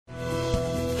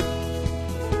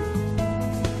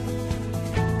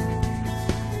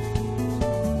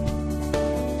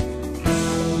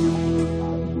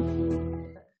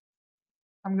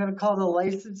I'm going to call the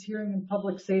License Hearing and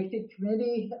Public Safety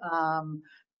Committee,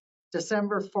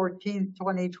 December 14th,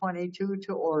 2022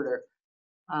 to order.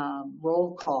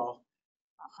 Roll call.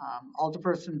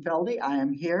 Alderperson Feldy, I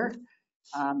am here.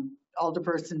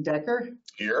 Alderperson Decker.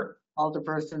 Here.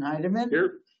 Alderperson Heidemann.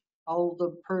 Here.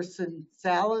 Alderperson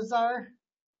Salazar.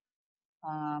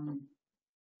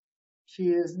 She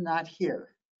is not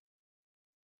here.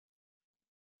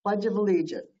 Pledge of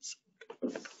Allegiance.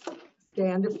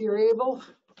 Stand if you're able.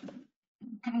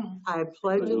 I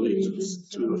pledge allegiance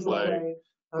to the flag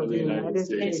of the United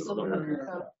States of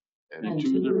America and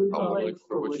to the republic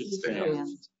for which it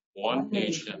stands, one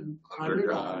nation, under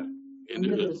God,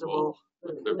 indivisible,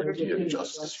 with liberty and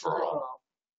justice for all.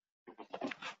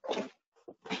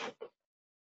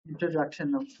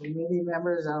 Introduction of committee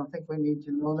members. I don't think we need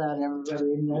to know that.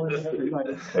 Everybody knows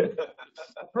everybody.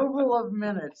 Approval of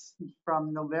minutes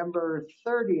from November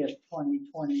 30th,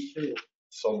 2022.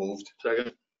 So moved.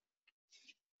 Second.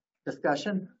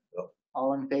 Discussion? No.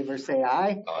 All in favor say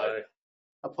aye. Aye.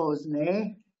 Opposed,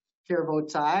 nay. Chair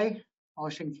votes aye.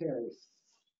 Motion carries.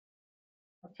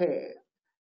 Okay.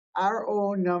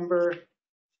 RO number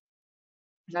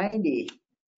 90,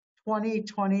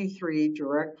 2023,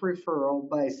 direct referral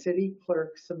by city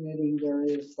clerk submitting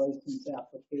various license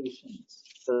applications.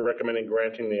 For recommending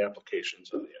granting the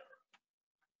applications of the hour.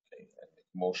 Okay.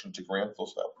 Motion to grant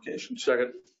those applications.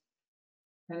 Second.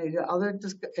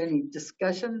 Any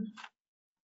discussion?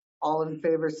 All in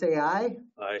favor say aye.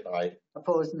 Aye. Aye.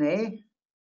 Opposed, nay.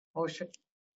 Motion,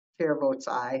 chair votes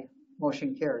aye.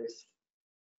 Motion carries.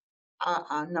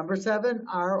 Number 7,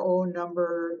 RO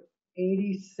number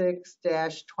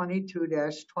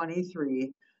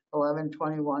 86-22-23,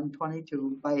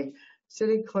 11/21/22 by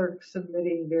city clerk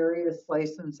submitting various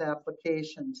license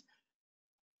applications.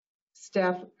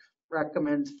 Staff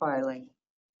recommends filing.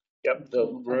 Yep, the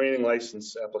remaining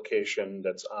license application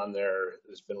that's on there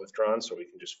has been withdrawn, so we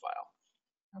can just file.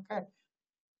 Okay.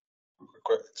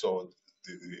 Quick. So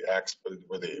the acts,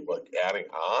 were they like adding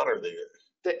on, or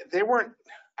They weren't.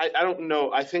 I don't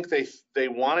know. I think they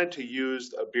wanted to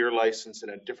use a beer license in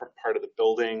a different part of the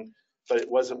building, but it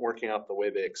wasn't working out the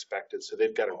way they expected. So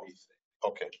they've got to rethink.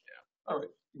 Okay. Yeah. All right.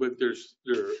 But there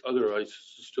are other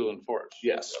licenses still in force.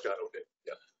 Yes. Got it, okay.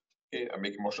 Yeah. Okay. I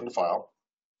make a motion to file.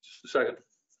 Second.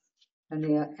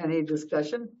 Any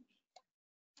discussion?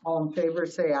 All in favor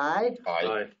say aye. Aye.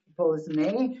 Aye. Opposed,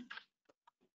 nay.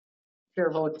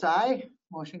 Chair votes aye.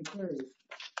 Motion carries.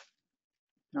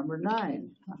 Number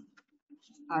 9.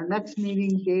 Our next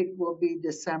meeting date will be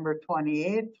December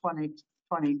 28th,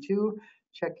 2022.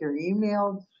 Check your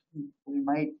emails. We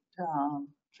might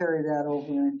carry that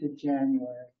over into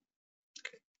January.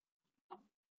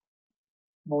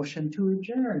 Motion to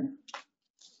adjourn.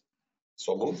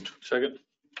 So moved. Second.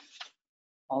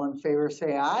 All in favor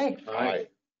say aye. Aye.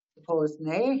 Opposed,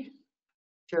 nay.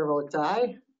 Chair votes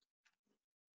aye.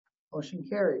 Motion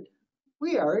carried.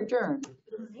 We are adjourned.